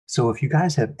So if you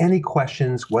guys have any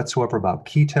questions whatsoever about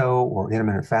keto or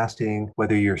intermittent fasting,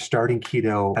 whether you're starting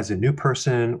keto as a new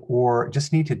person or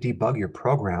just need to debug your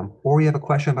program, or you have a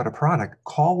question about a product,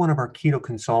 call one of our keto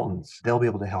consultants. They'll be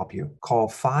able to help you. Call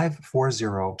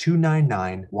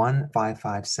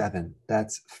 540-299-1557.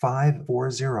 That's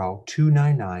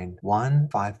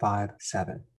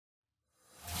 540-299-1557.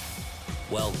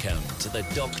 Welcome to the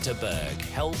Dr. Berg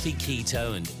Healthy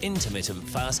Keto and Intermittent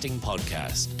Fasting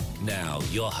Podcast. Now,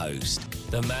 your host,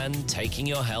 the man taking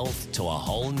your health to a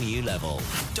whole new level,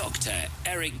 Dr.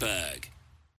 Eric Berg.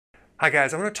 Hi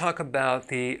guys, I want to talk about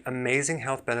the amazing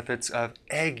health benefits of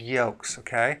egg yolks,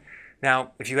 okay?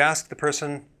 Now, if you ask the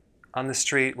person on the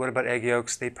street, what about egg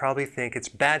yolks? They probably think it's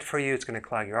bad for you, it's going to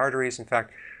clog your arteries. In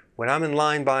fact, when I'm in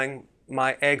line buying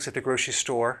my eggs at the grocery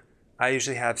store, I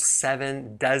usually have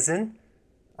 7 dozen.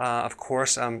 Of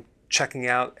course, I'm checking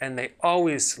out, and they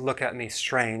always look at me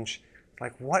strange,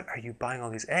 like, what are you buying all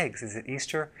these eggs? Is it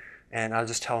Easter? And I'll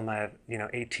just tell them I have,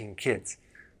 18 kids.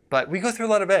 But we go through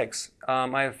a lot of eggs.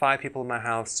 I have 5 people in my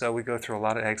house, so we go through a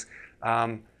lot of eggs.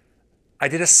 I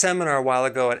did a seminar a while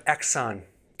ago at Exxon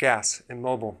Gas in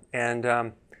Mobile, and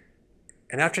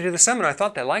after I did the seminar, I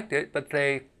thought they liked it, but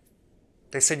they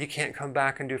said you can't come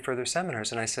back and do further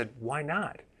seminars, and I said, why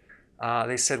not?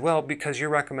 They said, well, because you're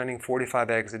recommending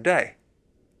 45 eggs a day.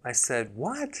 I said,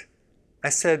 what? I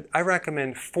said, I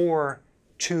recommend 4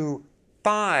 to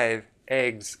 5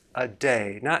 eggs a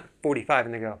day, not 45.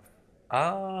 And they go,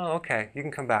 oh, okay, you can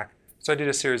come back. So I did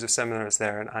a series of seminars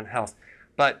there on health.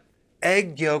 But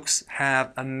egg yolks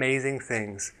have amazing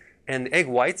things. And the egg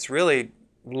whites, really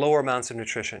lower amounts of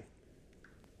nutrition.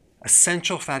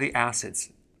 Essential fatty acids.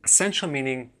 Essential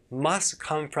meaning must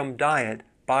come from diet,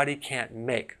 body can't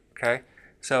make. Okay,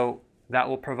 so that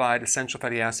will provide essential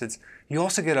fatty acids. You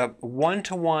also get a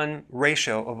 1-to-1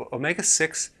 ratio of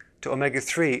omega-6 to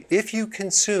omega-3 if you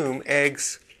consume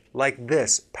eggs like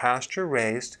this,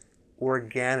 pasture-raised,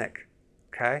 organic.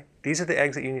 Okay, these are the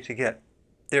eggs that you need to get.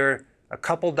 They're a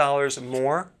couple dollars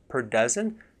more per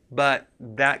dozen, but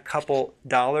that couple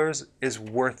dollars is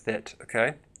worth it,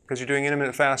 okay? Because you're doing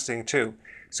intermittent fasting too,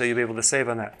 so you'll be able to save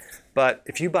on that. But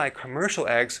if you buy commercial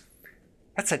eggs,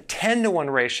 that's a 10-to-1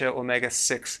 ratio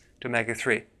omega-6 to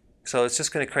omega-3. So it's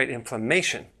just going to create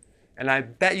inflammation. And I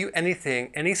bet you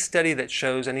anything, any study that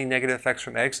shows any negative effects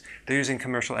from eggs, they're using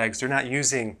commercial eggs. They're not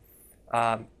using,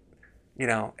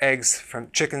 eggs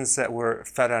from chickens that were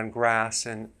fed on grass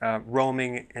and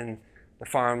roaming in the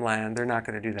farmland. They're not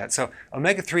going to do that. So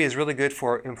omega-3 is really good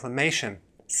for inflammation,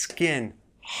 skin,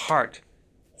 heart,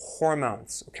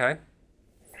 hormones, okay?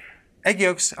 Egg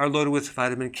yolks are loaded with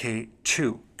vitamin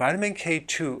K2. Vitamin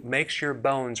K2 makes your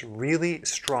bones really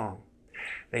strong.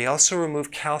 They also remove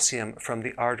calcium from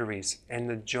the arteries and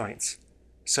the joints.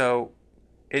 So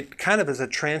it kind of is a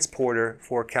transporter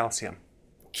for calcium.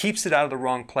 Keeps it out of the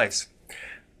wrong place.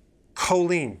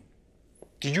 Choline.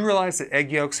 Did you realize that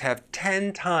egg yolks have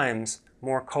 10 times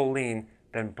more choline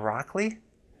than broccoli?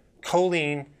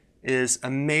 Choline is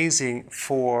amazing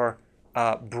for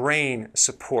brain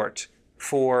support,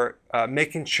 for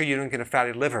making sure you don't get a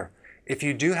fatty liver. If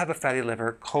you do have a fatty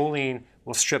liver, choline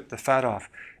will strip the fat off.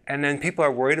 And then people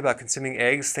are worried about consuming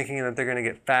eggs thinking that they're going to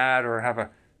get fat or have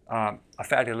a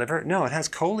fatty liver. No, it has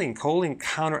choline. Choline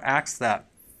counteracts that.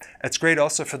 It's great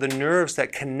also for the nerves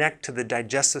that connect to the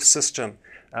digestive system.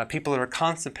 People that are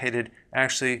constipated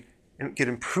actually get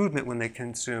improvement when they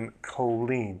consume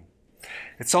choline.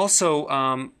 It's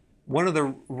also one of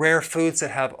the rare foods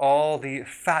that have all the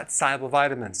fat-soluble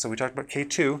vitamins. So we talked about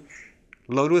K2,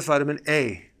 loaded with vitamin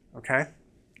A, okay?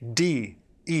 D,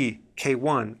 E,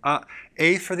 K1.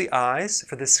 A for the eyes,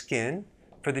 for the skin,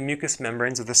 for the mucous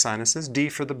membranes of the sinuses. D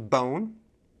for the bone.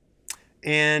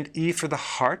 And E for the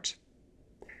heart.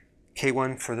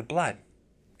 K1 for the blood,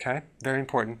 okay? Very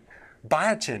important.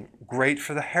 Biotin, great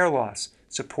for the hair loss,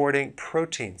 supporting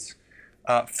proteins.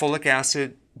 Folic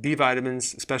acid, B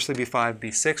vitamins, especially B5,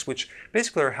 B6, which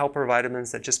basically are helper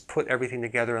vitamins that just put everything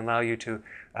together and allow you to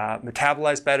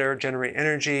metabolize better, generate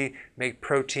energy, make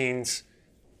proteins.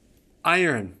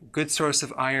 Iron, good source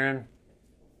of iron.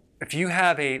 If you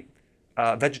have a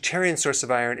vegetarian source of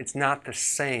iron, it's not the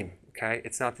same, okay?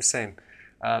 It's not the same.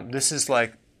 This is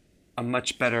like a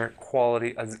much better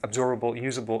quality, absorbable,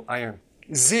 usable iron.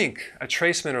 Zinc, a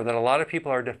trace mineral that a lot of people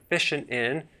are deficient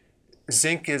in.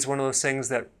 Zinc is one of those things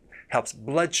that helps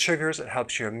blood sugars, it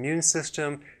helps your immune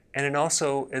system, and it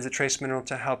also is a trace mineral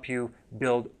to help you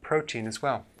build protein as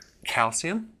well.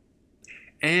 Calcium,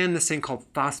 and this thing called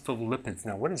phospholipids.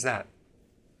 Now, what is that?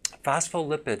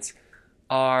 Phospholipids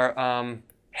are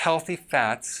healthy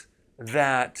fats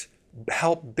that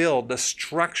help build the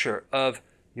structure of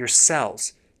your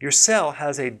cells. Your cell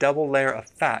has a double layer of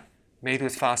fat made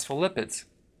with phospholipids.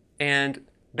 And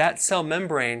that cell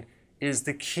membrane is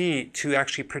the key to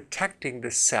actually protecting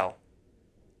the cell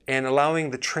and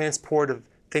allowing the transport of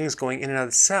things going in and out of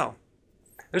the cell.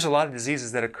 There's a lot of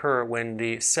diseases that occur when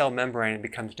the cell membrane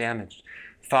becomes damaged.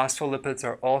 Phospholipids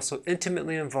are also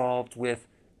intimately involved with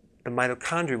the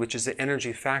mitochondria, which is the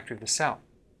energy factor of the cell,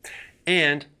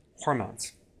 and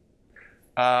hormones.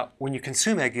 When you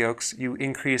consume egg yolks, you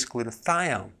increase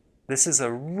glutathione. This is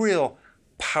a real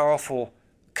powerful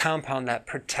compound that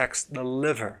protects the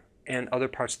liver and other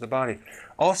parts of the body.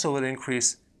 Also, it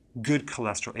increases good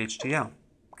cholesterol, HDL.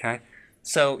 Okay?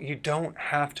 So you don't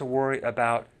have to worry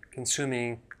about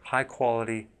consuming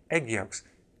high-quality egg yolks.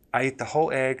 I eat the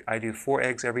whole egg. I do 4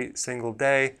 eggs every single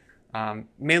day,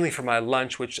 mainly for my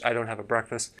lunch, which I don't have a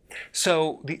breakfast.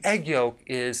 So the egg yolk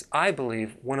is, I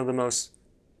believe, one of the most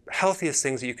healthiest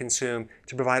things that you consume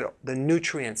to provide the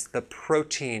nutrients, the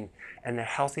protein, and the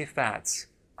healthy fats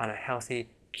on a healthy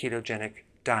ketogenic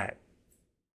diet.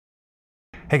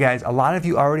 Hey guys, a lot of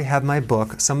you already have my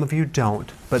book, some of you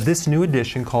don't, but this new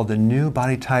edition called the New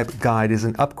Body Type Guide is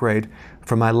an upgrade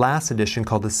from my last edition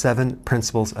called the 7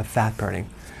 Principles of Fat Burning.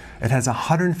 It has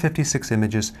 156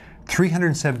 images,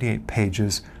 378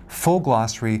 pages, full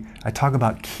glossary. I talk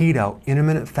about keto,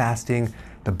 intermittent fasting,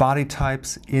 the body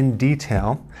types in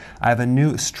detail. I have a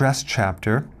new stress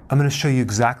chapter. I'm going to show you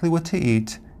exactly what to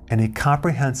eat and a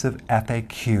comprehensive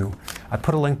FAQ. I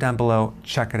put a link down below.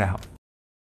 Check it out.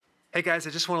 Hey guys,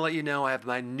 I just want to let you know I have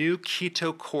my new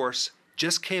keto course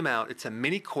just came out. It's a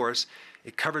mini course.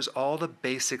 It covers all the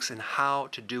basics and how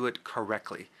to do it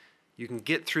correctly. You can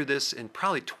get through this in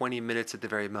probably 20 minutes at the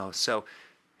very most. So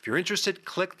if you're interested,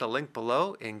 click the link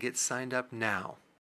below and get signed up now.